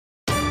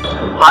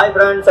Hi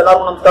friends,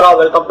 ಎಲ್ಲರಿಗೂ ನಮಸ್ಕಾರ.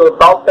 Welcome to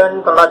top 10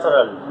 Kannada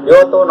channel.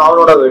 ಇವತ್ತು ನಾವು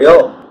ನೋಡೋ video.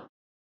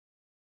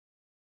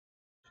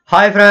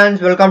 Hi friends,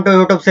 welcome to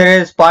YouTube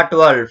series part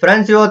 12.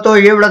 Friends, ಇವತ್ತು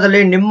ಈ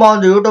ವಿಡಿಯೋದಲ್ಲಿ ನಿಮ್ಮ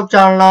ಒಂದು YouTube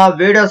ಚಾನೆಲ್ ನ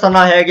ವಿಡಿಯೋಸ್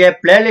ಅನ್ನ ಹೇಗೆ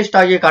ಪ್ಲೇ ಲಿಸ್ಟ್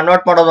ಆಗಿ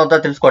ಕನ್ವರ್ಟ್ ಮಾಡೋದು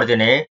ಅಂತ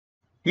ತಿಳಿಸ್ಕೊಡ್ತೀನಿ.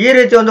 ಈ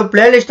ರೀತಿ ಒಂದು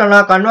ಪ್ಲೇ ಲಿಸ್ಟ್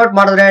ಅನ್ನ ಕನ್ವರ್ಟ್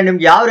ಮಾಡಿದ್ರೆ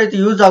ನಿಮ್ಗೆ ಯಾವ ರೀತಿ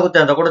ಯೂಸ್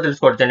ಆಗುತ್ತೆ ಅಂತ ಕೂಡ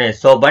ತಿಳಿಸ್ಕೊಡ್ತೀನಿ.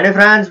 ಸೊ ಬನ್ನಿ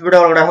ಫ್ರೆಂಡ್ಸ್,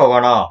 ವಿಡಿಯೋ ಒಳಗಡೆ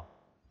ಹೋಗೋಣ.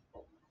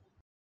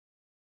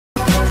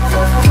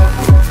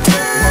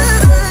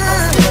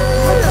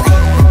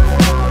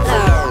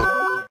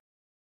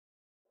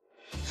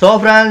 ಸೊ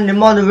ಫ್ರೆಂಡ್ಸ್,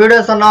 ನಿಮ್ಮ ಒಂದು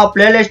ವಿಡಿಯೋಸ್ ಅನ್ನ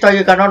ಪ್ಲೇ ಲಿಸ್ಟ್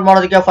ಆಗಿ ಕನ್ವರ್ಟ್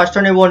ಮಾಡೋದಕ್ಕೆ ಫಸ್ಟ್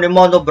ನೀವು ನಿಮ್ಮ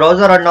ಒಂದು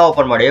ಬ್ರೌಸರ್ ಅನ್ನ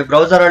ಓಪನ್ ಮಾಡಿ.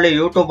 ಬ್ರೌಸರ್ ಅಲ್ಲಿ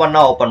ಯೂಟ್ಯೂಬ್ ಅನ್ನ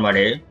ಓಪನ್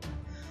ಮಾಡಿ.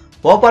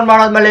 ಓಪನ್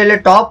ಮಾಡಾದ್ಮೇಲೆ ಇಲ್ಲಿ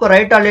ಟಾಪ್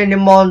ರೈಟ್ ಅಲ್ಲಿ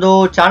ನಿಮ್ಮ ಒಂದು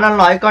ಚಾನಲ್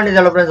ನ ಐಕಾನ್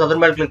ಇದೆಯಲ್ಲ ಫ್ರೆಂಡ್ಸ್, ಅದ್ರ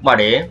ಮೇಲೆ ಕ್ಲಿಕ್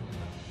ಮಾಡಿ.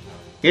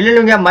 ಇಲ್ಲಿ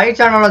ನಿಮಗೆ ಮೈ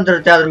ಚಾನಲ್ ಅಂತ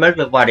ಇರುತ್ತೆ, ಅದ್ರ ಮೇಲೆ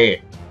ಕ್ಲಿಕ್ ಮಾಡಿ.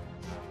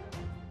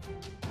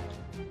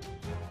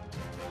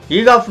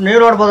 ಈಗ ನೀವು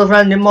ನೋಡ್ಬೋದು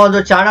ಫ್ರೆಂಡ್ಸ್, ನಿಮ್ಮ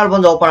ಒಂದು ಚಾನಲ್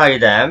ಬಂದು ಓಪನ್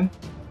ಆಗಿದೆ.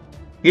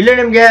 ಇಲ್ಲಿ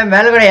ನಿಮ್ಗೆ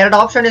ಮೇಲ್ಗಡೆ ಎರಡು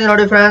ಆಪ್ಷನ್ ಇದೆ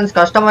ನೋಡಿ ಫ್ರೆಂಡ್ಸ್,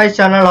 ಕಸ್ಟಮೈಸ್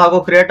ಚಾನಲ್ ಹಾಗೂ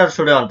ಕ್ರಿಯೇಟರ್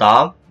ಸ್ಟುಡಿಯೋ ಅಂತ.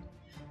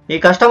 ಈ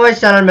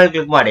ಕಸ್ಟಮೈಸ್ ಚಾನಲ್ ಮೇಲೆ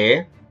ಕ್ಲಿಕ್ ಮಾಡಿ.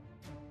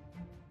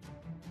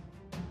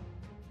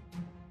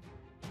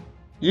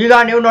 ಈಗ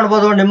ನೀವು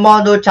ನೋಡ್ಬೋದು ನಿಮ್ಮ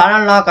ಒಂದು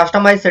ಚಾನಲ್ ನ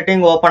ಕಸ್ಟಮೈಸ್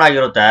ಸೆಟ್ಟಿಂಗ್ ಓಪನ್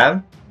ಆಗಿರುತ್ತೆ.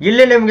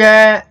 ಇಲ್ಲಿ ನಿಮ್ಗೆ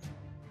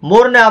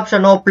ಮೂರನೇ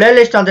ಆಪ್ಷನ್ ಪ್ಲೇ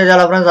ಲಿಸ್ಟ್ ಅಂತ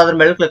ಇದೆಯಲ್ಲ ಫ್ರೆಂಡ್ಸ್, ಅದ್ರ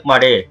ಮೇಲೆ ಕ್ಲಿಕ್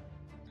ಮಾಡಿ.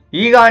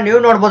 ಈಗ ನೀವು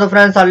ನೋಡ್ಬೋದು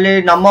ಫ್ರೆಂಡ್ಸ್, ಅಲ್ಲಿ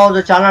ನಮ್ಮ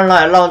ಒಂದು ಚಾನಲ್ ನ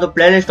ಎಲ್ಲ ಒಂದು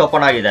ಪ್ಲೇ ಲಿಸ್ಟ್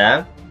ಓಪನ್ ಆಗಿದೆ.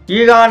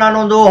 ಈಗ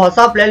ನಾನೊಂದು ಹೊಸ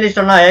ಪ್ಲೇ ಲಿಸ್ಟ್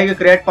ಅನ್ನ ಹೇಗೆ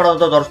ಕ್ರಿಯೇಟ್ ಮಾಡೋದು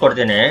ಅಂತ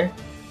ತೋರಿಸ್ಕೊಡ್ತೀನಿ.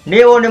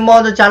 ನೀವು ನಿಮ್ಮ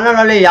ಒಂದು ಚಾನಲ್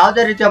ನಲ್ಲಿ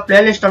ಯಾವುದೇ ರೀತಿಯ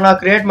ಪ್ಲೇ ಲಿಸ್ಟ್ ಅನ್ನ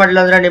ಕ್ರಿಯೇಟ್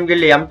ಮಾಡಿಲ್ಲ ಅಂದ್ರೆ ನಿಮ್ಗೆ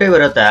ಇಲ್ಲಿ ಎಂಟಿ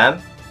ಇರುತ್ತೆ.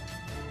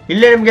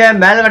 ಇಲ್ಲಿ ನಿಮ್ಗೆ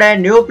ಮೇಲ್ಗಡೆ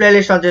ನ್ಯೂ ಪ್ಲೇ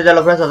ಲಿಸ್ಟ್ ಅಂತ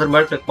ಇದೆಯಲ್ಲ ಫ್ರೆಂಡ್ಸ್, ಅದ್ರ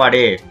ಮೇಲೆ ಕ್ಲಿಕ್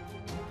ಮಾಡಿ.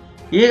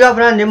 ಈಗ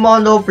ಫ್ರೆಂಡ್ಸ್, ನಿಮ್ಮ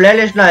ಒಂದು ಪ್ಲೇ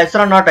ಲಿಸ್ಟ್ ನ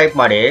ಹೆಸರನ್ನ ಟೈಪ್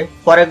ಮಾಡಿ.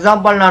 ಫಾರ್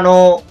ಎಕ್ಸಾಂಪಲ್ ನಾನು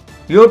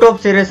ಯೂಟ್ಯೂಬ್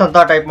ಸೀರೀಸ್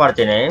ಅಂತ ಟೈಪ್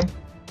ಮಾಡ್ತೀನಿ.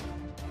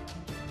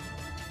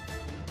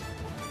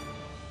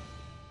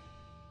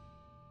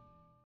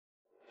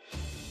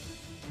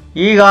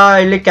 ಈಗ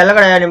ಇಲ್ಲಿ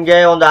ಕೆಳಗಡೆ ನಿಮ್ಗೆ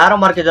ಒಂದು ಆರೋ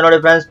ಮಾರ್ಕ್ ಇದೆ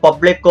ನೋಡಿ ಫ್ರೆಂಡ್ಸ್,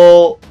 ಪಬ್ಲಿಕ್,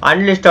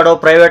 ಅನ್ಲಿಸ್ಟೆಡ್,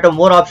 ಪ್ರೈವೇಟ್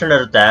ಮೂರು ಆಪ್ಷನ್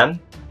ಇರುತ್ತೆ.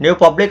 ನೀವು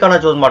ಪಬ್ಲಿಕ್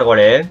ಅನ್ನ ಚೂಸ್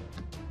ಮಾಡ್ಕೊಳ್ಳಿ.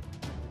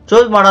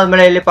 ಚೂಸ್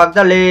ಮಾಡಾದ್ಮೇಲೆ ಇಲ್ಲಿ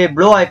ಪಕ್ಕದಲ್ಲಿ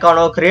ಬ್ಲೂ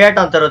ಐಕಾನ್ ಕ್ರಿಯೇಟ್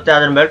ಅಂತ ಇರುತ್ತೆ,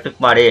 ಅದ್ರ ಮೇಲೆ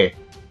ಕ್ಲಿಕ್ ಮಾಡಿ.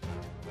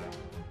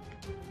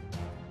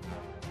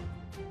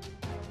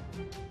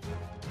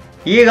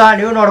 ಈಗ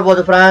ನೀವು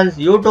ನೋಡಬಹುದು ಫ್ರೆಂಡ್ಸ್,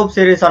 ಯೂಟ್ಯೂಬ್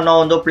ಸೀರೀಸ್ ಅನ್ನೋ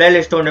ಒಂದು ಪ್ಲೇ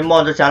ಲಿಸ್ಟ್ ನಿಮ್ಮ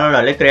ಒಂದು ಚಾನಲ್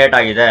ನಲ್ಲಿ ಕ್ರಿಯೇಟ್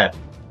ಆಗಿದೆ.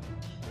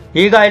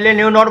 ಈಗ ಇಲ್ಲಿ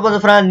ನೀವು ನೋಡಬಹುದು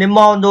ಫ್ರೆಂಡ್ಸ್, ನಿಮ್ಮ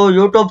ಒಂದು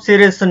ಯೂಟ್ಯೂಬ್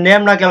ಸೀರೀಸ್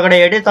ನೇಮ್ ನ ಕೆಳಗಡೆ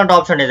ಎಡಿಟ್ ಅಂತ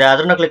ಆಪ್ಷನ್ ಇದೆ,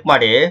 ಅದನ್ನ ಕ್ಲಿಕ್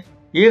ಮಾಡಿ.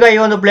 ಈಗ ಈ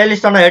ಒಂದು ಪ್ಲೇ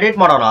ಲಿಸ್ಟ್ ಅನ್ನ ಎಡಿಟ್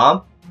ಮಾಡೋಣ.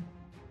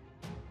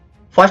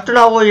 ಫಸ್ಟ್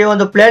ನಾವು ಈ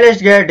ಒಂದು ಪ್ಲೇ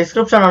ಲಿಸ್ಟ್ ಗೆ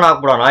ಡಿಸ್ಕ್ರಿಪ್ಷನ್ ಅನ್ನ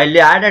ಹಾಕ್ಬಿಡೋಣ.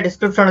 ಇಲ್ಲಿ ಆಡ್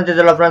ಡಿಸ್ಕ್ರಿಪ್ಷನ್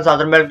ಅಂತಿದೆಯಲ್ಲ ಫ್ರೆಂಡ್ಸ್,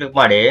 ಅದ್ರ ಮೇಲೆ ಕ್ಲಿಕ್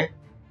ಮಾಡಿ.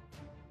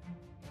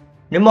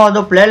 ನಿಮ್ಮ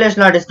ಒಂದು ಪ್ಲೇ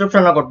ಲಿಸ್ಟ್ ನ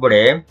ಡಿಸ್ಕ್ರಿಪ್ಷನ್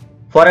ಕೊಟ್ಬಿಡಿ.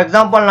 ಫಾರ್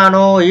ಎಕ್ಸಾಂಪಲ್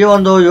ನಾನು ಈ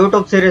ಒಂದು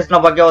ಯೂಟ್ಯೂಬ್ ಸೀರೀಸ್ ನ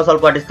ಬಗ್ಗೆ ಒಂದು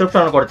ಸ್ವಲ್ಪ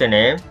ಡಿಸ್ಕ್ರಿಪ್ಷನ್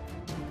ಕೊಡ್ತೀನಿ.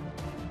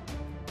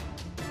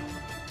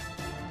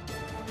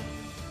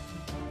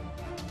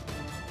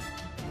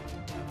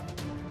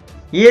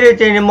 ಈ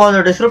ರೀತಿ ನಿಮ್ಮ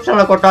ಒಂದು ಡಿಸ್ಕ್ರಿಪ್ಷನ್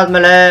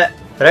ಕೊಟ್ಟಾದ್ಮೇಲೆ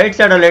ರೈಟ್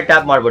ಸೈಡ್ ಅಲ್ಲಿ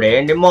ಟ್ಯಾಪ್ ಮಾಡ್ಬಿಡಿ.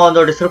 ನಿಮ್ಮ ಒಂದು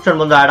ಡಿಸ್ಕ್ರಿಪ್ಷನ್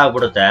ಮುಂದೆ ಆಡ್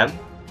ಆಗ್ಬಿಡುತ್ತೆ.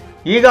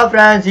 ಈಗ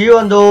ಫ್ರೆಂಡ್ಸ್, ಈ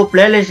ಒಂದು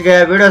ಪ್ಲೇ ಲಿಸ್ಟ್ ಗೆ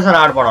ವಿಡಿಯೋಸ್ ಅನ್ನ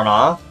ಆಡ್ ಮಾಡೋಣ.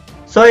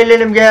 ಸೊ ಇಲ್ಲಿ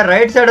ನಿಮ್ಗೆ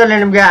ರೈಟ್ ಸೈಡ್ ಅಲ್ಲಿ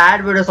ನಿಮ್ಗೆ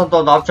ಆಡ್ ವಿಡಿಯೋಸ್ ಅಂತ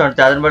ಒಂದು ಆಪ್ಷನ್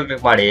ಇರುತ್ತೆ, ಅದ್ರ ಮೇಲೆ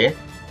ಕ್ಲಿಕ್ ಮಾಡಿ.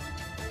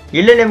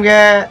 ಇಲ್ಲಿ ನಿಮ್ಗೆ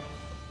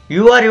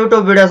ಯುವರ್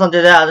ಯೂಟ್ಯೂಬ್ ವಿಡಿಯೋಸ್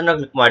ಅಂತಿದೆ, ಅದನ್ನ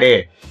ಕ್ಲಿಕ್ ಮಾಡಿ.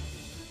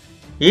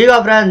 ಈಗ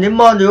ಫ್ರೆಂಡ್ಸ್,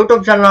 ನಿಮ್ಮ ಒಂದು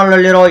ಯೂಟ್ಯೂಬ್ ಚಾನಲ್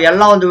ನಲ್ಲಿರೋ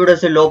ಎಲ್ಲ ಒಂದು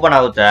ವಿಡಿಯೋಸ್ ಇಲ್ಲಿ ಓಪನ್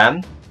ಆಗುತ್ತೆ.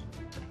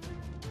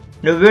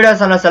 ನೀವು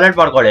ವಿಡಿಯೋಸ್ ಅನ್ನ ಸೆಲೆಕ್ಟ್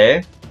ಮಾಡ್ಕೊಳ್ಳಿ.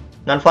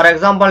 ನಾನು ಫಾರ್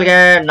ಎಕ್ಸಾಂಪಲ್ಗೆ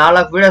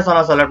 4 ವಿಡಿಯೋಸ್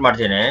ಅನ್ನ ಸೆಲೆಕ್ಟ್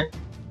ಮಾಡ್ತೀನಿ.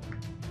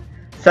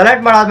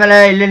 ಸೆಲೆಕ್ಟ್ ಮಾಡಾದ್ಮೇಲೆ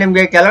ಇಲ್ಲಿ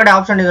ನಿಮ್ಗೆ ಕೆಳಗಡೆ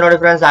ಆಪ್ಷನ್ ಇದೆ ನೋಡಿ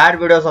ಫ್ರೆಂಡ್ಸ್, ಆಡ್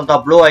ವಿಡಿಯೋಸ್ ಅಂತ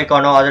ಬ್ಲೂ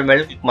ಐಕಾನ್, ಅದ್ರ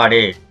ಮೇಲೆ ಕ್ಲಿಕ್ ಮಾಡಿ.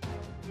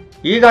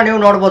 ಈಗ ನೀವು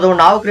ನೋಡ್ಬೋದು,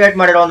 ನಾವು ಕ್ರಿಯೇಟ್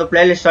ಮಾಡಿರೋ ಒಂದು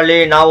ಪ್ಲೇ ಲಿಸ್ಟ್ ಅಲ್ಲಿ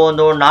ನಾವು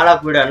ಒಂದು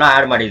 4 ವಿಡಿಯೋನ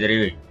ಆಡ್ ಮಾಡಿದಿರಿ.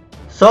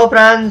 ಸೊ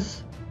ಫ್ರೆಂಡ್ಸ್,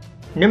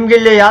 ನಿಮ್ಗೆ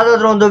ಇಲ್ಲಿ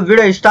ಯಾವ್ದಾದ್ರು ಒಂದು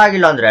ವಿಡಿಯೋ ಇಷ್ಟ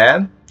ಆಗಿಲ್ಲ ಅಂದ್ರೆ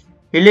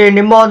ಇಲ್ಲಿ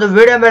ನಿಮ್ಮ ಒಂದು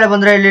ವಿಡಿಯೋ ಮೇಲೆ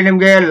ಬಂದ್ರೆ ಇಲ್ಲಿ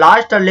ನಿಮ್ಗೆ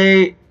ಲಾಸ್ಟ್ ಅಲ್ಲಿ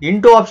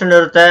ಇಂಟು ಆಪ್ಷನ್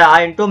ಇರುತ್ತೆ. ಆ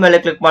ಇಂಟು ಮೇಲೆ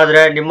ಕ್ಲಿಕ್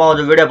ಮಾಡಿದ್ರೆ ನಿಮ್ಮ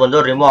ಒಂದು ವಿಡಿಯೋ ಬಂದು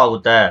ರಿಮೂವ್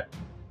ಆಗುತ್ತೆ.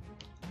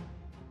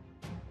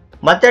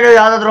 ಮತ್ತೆ ನೀವು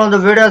ಯಾವ್ದಾದ್ರು ಒಂದು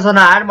ವಿಡಿಯೋಸ್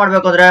ಅನ್ನ ಆಡ್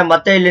ಮಾಡ್ಬೇಕು ಅಂದ್ರೆ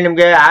ಮತ್ತೆ ಇಲ್ಲಿ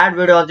ನಿಮ್ಗೆ ಆಡ್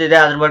ವಿಡಿಯೋ ಅಂತ ಇದೆ,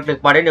 ಅದ್ರ ಮೇಲೆ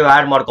ಕ್ಲಿಕ್ ಮಾಡಿ ನೀವು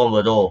ಆಡ್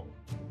ಮಾಡ್ಕೊಬಹುದು.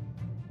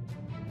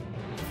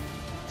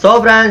 ಸೊ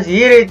ಫ್ರೆಂಡ್ಸ್,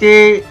 ಈ ರೀತಿ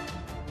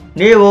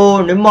ನೀವು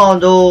ನಿಮ್ಮ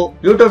ಒಂದು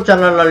ಯೂಟ್ಯೂಬ್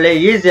ಚಾನಲ್ ನಲ್ಲಿ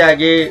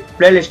ಈಸಿಯಾಗಿ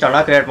ಪ್ಲೇ ಲಿಸ್ಟ್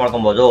ಅನ್ನ ಕ್ರಿಯೇಟ್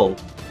ಮಾಡ್ಕೊಬಹುದು.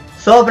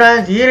 ಸೊ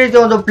ಫ್ರೆಂಡ್ಸ್, ಈ ರೀತಿ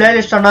ಒಂದು ಪ್ಲೇ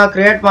ಲಿಸ್ಟ್ ಅನ್ನ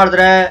ಕ್ರಿಯೇಟ್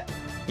ಮಾಡಿದ್ರೆ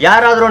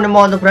ಯಾರಾದ್ರೂ ನಿಮ್ಮ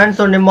ಒಂದು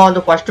ಫ್ರೆಂಡ್ಸ್ ನಿಮ್ಮ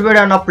ಒಂದು ಫಸ್ಟ್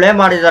ವಿಡಿಯೋನ ಪ್ಲೇ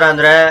ಮಾಡಿದಾರೆ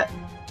ಅಂದ್ರೆ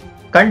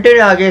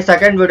ಕಂಟಿನ್ಯೂ ಆಗಿ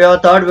second video,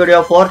 third video,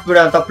 fourth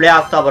video ಅಂತ ಪ್ಲೇ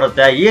ಆಗ್ತಾ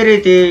ಬರುತ್ತೆ. ಈ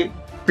ರೀತಿ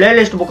ಪ್ಲೇ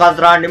ಲಿಸ್ಟ್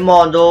ಮುಖಾಂತರ ನಿಮ್ಮ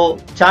ಒಂದು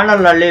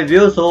ಚಾನಲ್ ನಲ್ಲಿ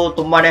ವ್ಯೂಸ್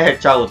ತುಂಬಾನೇ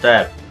ಹೆಚ್ಚಾಗುತ್ತೆ.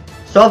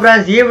 ಸೊ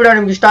ಫ್ರೆಂಡ್ಸ್, ಈ ವಿಡಿಯೋ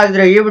ನಿಮ್ಗೆ ಇಷ್ಟ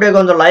ಆಗಿದ್ರೆ ಈ ವಿಡಿಯೋಗೆ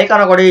ಒಂದು ಲೈಕ್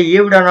ಅನ್ನ ಕೊಡಿ. ಈ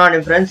ವಿಡಿಯೋನ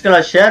ನಿಮ್ಮ ಫ್ರೆಂಡ್ಸ್ಗೆಲ್ಲ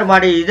ಶೇರ್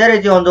ಮಾಡಿ. ಇದೇ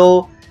ರೀತಿ ಒಂದು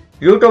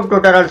ಯೂಟ್ಯೂಬ್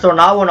ಟ್ಯೂಟೋರಿಯಲ್ಸ್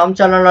ನಾವು ನಮ್ಮ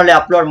ಚಾನಲ್ ನಲ್ಲಿ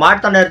ಅಪ್ಲೋಡ್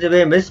ಮಾಡ್ತಾನೆ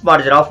ಇರ್ತೀವಿ, ಮಿಸ್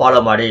ಮಾಡಿದಿರಾ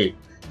ಫಾಲೋ ಮಾಡಿ.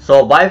 So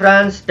by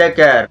friends, take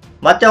care.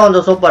 ಮತ್ತೆ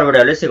ಒಂದು ಸೂಪರ್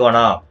ವಿಡಿಯೋಲಿ ಸಿಗೋಣ.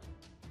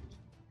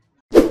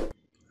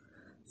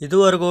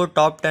 ಇದುವರೆಗೂ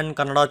ಟಾಪ್ 10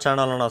 ಕನ್ನಡ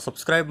ಚಾನಲ್ ಅನ್ನು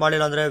ಸಬ್ಸ್ಕ್ರೈಬ್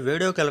ಮಾಡಿಲ್ಲ ಅಂದ್ರೆ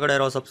ವಿಡಿಯೋ ಕೆಳಗಡೆ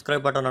ಇರೋ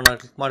ಸಬ್ಸ್ಕ್ರೈಬ್ ಬಟನ್ ಅನ್ನು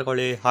ಕ್ಲಿಕ್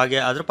ಮಾಡ್ಕೊಳ್ಳಿ. ಹಾಗೆ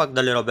ಅದ್ರ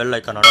ಪಕ್ಕದಲ್ಲಿರೋ ಬೆಲ್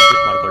ಐಕಾನ್ ಅನ್ನು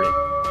ಕ್ಲಿಕ್ ಮಾಡ್ಕೊಳ್ಳಿ.